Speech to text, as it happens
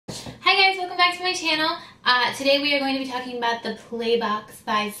welcome back to my channel. Today we are going to be talking about the PlayBox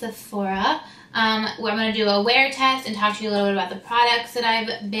by Sephora. Where I'm going to do a wear test and talk to you a little bit about the products that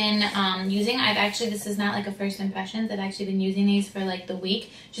I've been using. This is not like a first impressions. I've actually been using these for like the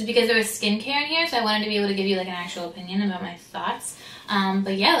week just because there was skincare in here, so I wanted to be able to give you like an actual opinion about my thoughts.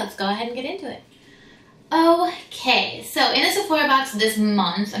 But yeah, let's go ahead and get into it. Okay, so in the Sephora box this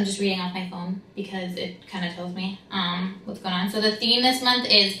month, I'm just reading off my phone because it kind of tells me what's going on. So the theme this month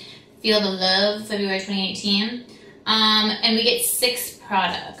is Feel the Love, February 2018, and we get 6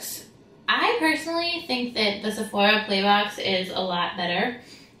 products. I personally think that the Sephora PlayBox is a lot better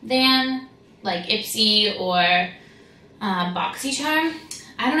than like Ipsy or BoxyCharm.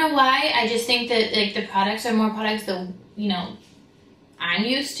 I don't know why, I just think that like the products are more products that, you know, I'm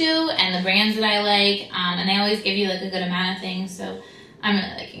used to and the brands that I like, and they always give you like a good amount of things, so I'm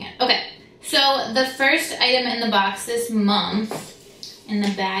really liking it. Okay, so the first item in the box this month, and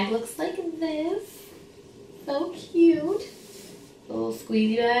the bag looks like this. So cute. A little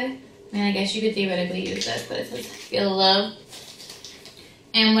squeezy bag. I mean, I guess you could theoretically use this, but it says Feel the Love.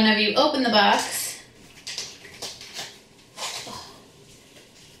 And whenever you open the box,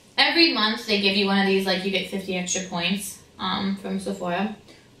 every month they give you one of these, like you get 50 extra points. From Sephora,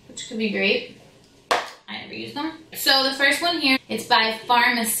 which could be great. I never use them. So the first one here, it's by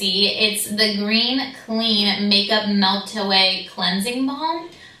Farmacy. It's the Green Clean Makeup Meltaway Cleansing Balm.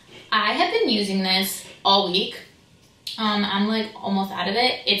 I have been using this all week. I'm like almost out of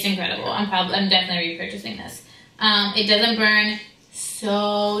it. It's incredible. I'm definitely repurchasing this. It doesn't burn.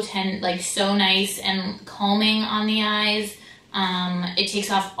 So nice and calming on the eyes. It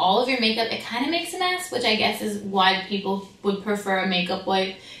takes off all of your makeup. It kind of makes a mess, which I guess is why people would prefer a makeup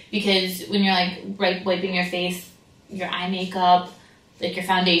wipe, because when you're like wiping your face, your eye makeup, like your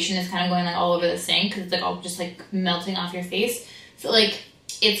foundation is kind of going like all over the sink because it's like all just like melting off your face. So like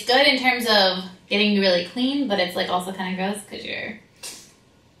it's good in terms of getting you really clean, but it's like also kind of gross because your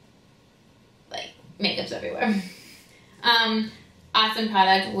like makeup's everywhere. Awesome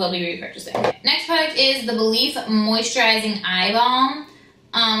product, will be repurchasing. Next product is the Belief Moisturizing Eye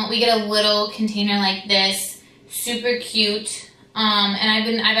Balm. We get a little container like this, super cute.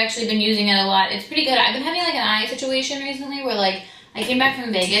 And I've actually been using it a lot. It's pretty good. I've been having like an eye situation recently where like I came back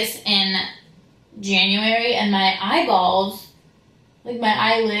from Vegas in January and my eyeballs, like my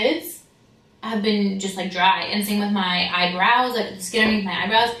eyelids, have been just like dry. And same with my eyebrows, like the skin underneath my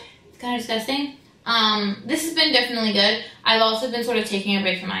eyebrows. It's kind of disgusting. This has been definitely good. I've also been sort of taking a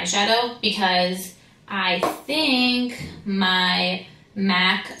break from eyeshadow because I think my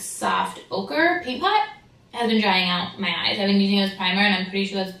MAC Soft Ochre Paint Pot has been drying out my eyes. I've been using it as primer and I'm pretty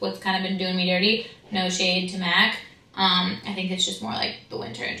sure that's what's kind of been doing me dirty. No shade to MAC. I think it's just more like the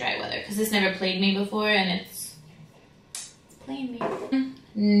winter and dry weather because this never played me before and it's playing me.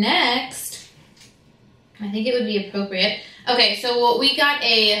 Next, I think it would be appropriate. Okay, so we got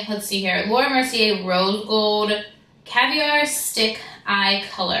let's see here, Mercier Rosegold Caviar Stick Eye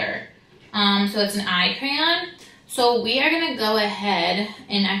Color. So it's an eye crayon. So we are gonna go ahead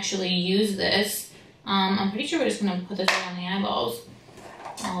and actually use this. I'm pretty sure we're just gonna put this right on the eyeballs.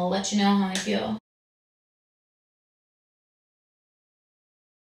 I'll let you know how I feel.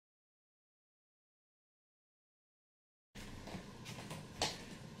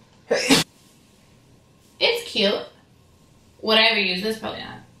 It's cute. Would I ever use this? Probably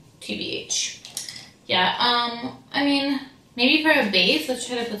not. TBH. Yeah, I mean, maybe for a base, let's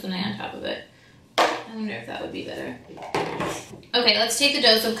try to put something on top of it. I wonder if that would be better. Okay, let's take the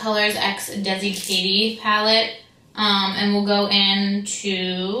Dose of Colors X Desi Katie palette, and we'll go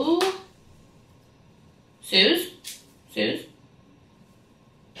into Suze.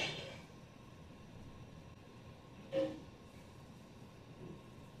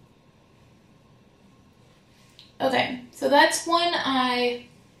 Okay, so that's one eye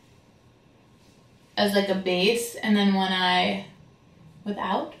as like a base and then one eye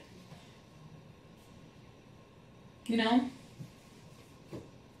without, you know?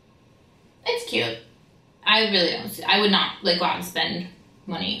 It's cute. I really don't see, I would not like go out and spend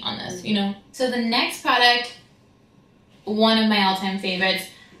money on this, you know? So the next product, one of my all-time favorites,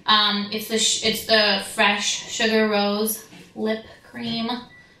 it's the Fresh Sugar Rose Lip Cream.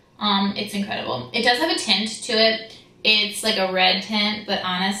 It's incredible. It does have a tint to it. It's like a red tint, but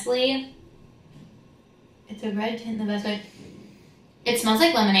honestly, it's a red tint in the best way. It smells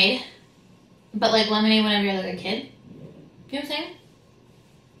like lemonade, but like lemonade whenever you're like a kid. You know what I'm saying?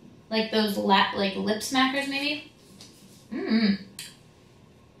 Like those like lip smackers maybe.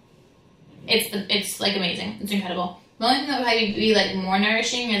 It's like amazing. It's incredible. The only thing that would probably be like more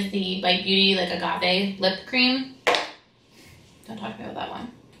nourishing is the Bite Beauty like agave lip cream. Don't talk to me about that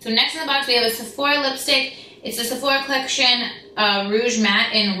one. So next in the box we have a Sephora lipstick. It's the Sephora collection Rouge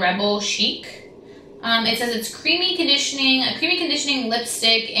Matte in Rebel Chic. It says it's a creamy conditioning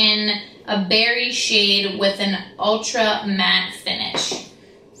lipstick in a berry shade with an ultra matte finish.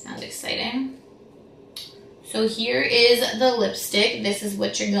 Sounds exciting. So here is the lipstick. This is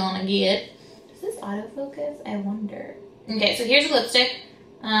what you're gonna get. Does this autofocus? I wonder. Okay, so here's the lipstick.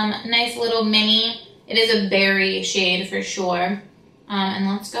 Nice little mini. It is a berry shade for sure. And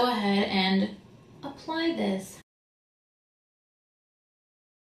let's go ahead and apply this.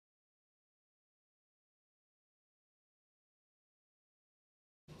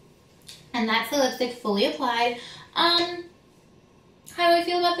 And that's the lipstick fully applied. How do I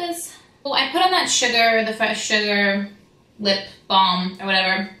feel about this? Well, I put on that sugar, the fresh sugar lip balm or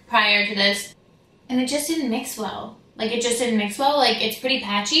whatever prior to this, and it just didn't mix well. Like, it just didn't mix well. Like, it's pretty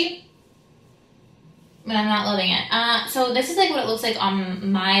patchy, but I'm not loving it. So this is like what it looks like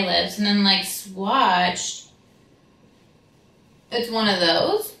on my lips, and then like swatched, it's one of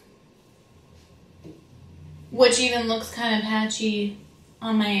those, which even looks kind of patchy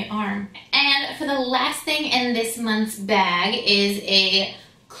on my arm. And for the last thing in this month's bag is a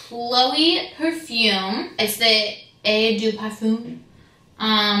Chloe perfume. It's the Eau de Parfum.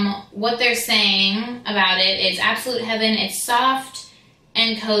 What they're saying about it is absolute heaven. It's soft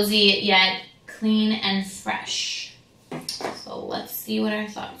and cozy, yet clean and fresh. So let's see what our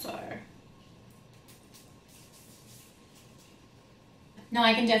thoughts are. No,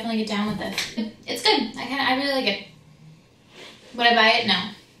 I can definitely get down with this. It's good. I really like it. Would I buy it? No.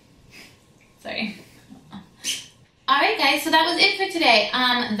 Sorry. Alright guys, so that was it for today.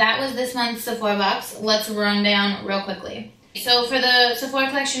 That was this month's Sephora box. Let's run down real quickly. So for the Sephora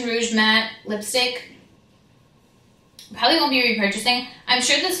Collection Rouge Matte lipstick, probably won't be repurchasing. I'm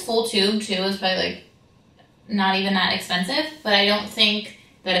sure this full tube too is probably like not even that expensive, but I don't think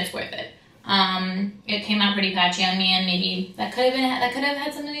that it's worth it. It came out pretty patchy on me, and maybe that could have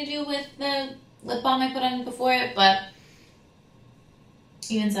had something to do with the lip balm I put on before it, but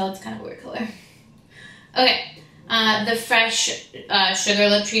even so, it's kind of a weird color. Okay. The fresh sugar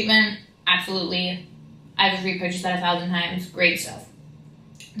lip treatment, absolutely. I've repurchased that 1,000 times. Great stuff.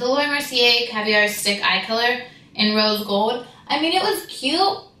 The Mercier Caviar Stick Eye Color in Rosegold. I mean, it was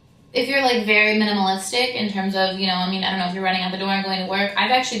cute if you're like very minimalistic in terms of, you know, I mean, I don't know if you're running out the door and going to work.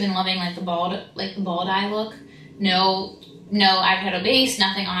 I've actually been loving like the bald eye look. No eyeshadow base,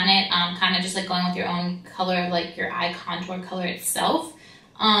 nothing on it. Kind of just like going with your own color of like your eye contour color itself.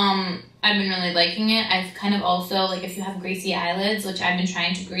 I've been really liking it. I've kind of also, like, if you have greasy eyelids, which I've been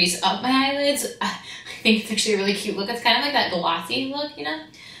trying to grease up my eyelids, I think it's actually a really cute look. It's kind of like that glossy look, you know?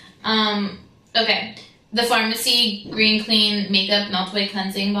 Okay. The Farmacy Green Clean Makeup Meltaway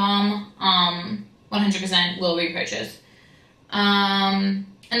Cleansing Balm, 100% will repurchase. And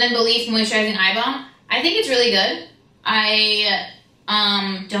then Belif Moisturizing Eye Balm. I think it's really good. I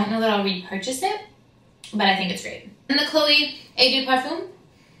don't know that I'll repurchase it, but I think it's great. And the Chloe Eau de Parfum.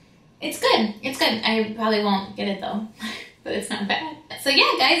 It's good. It's good. I probably won't get it though, but it's not bad. So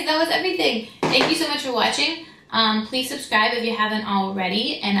yeah, guys, that was everything. Thank you so much for watching. Please subscribe if you haven't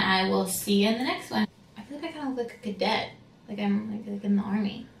already, and I will see you in the next one. I feel like I kind of look like a cadet. Like I'm like in the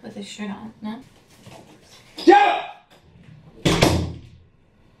army with this shirt on. No? Yeah!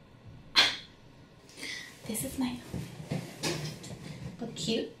 This is my look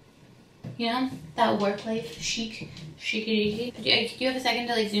cute. You know, that work life chic, chic-a-deaky. Do you have a second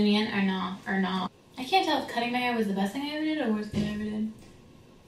to like zoom in or not? I can't tell if cutting my hair was the best thing I ever did or worst thing I ever did.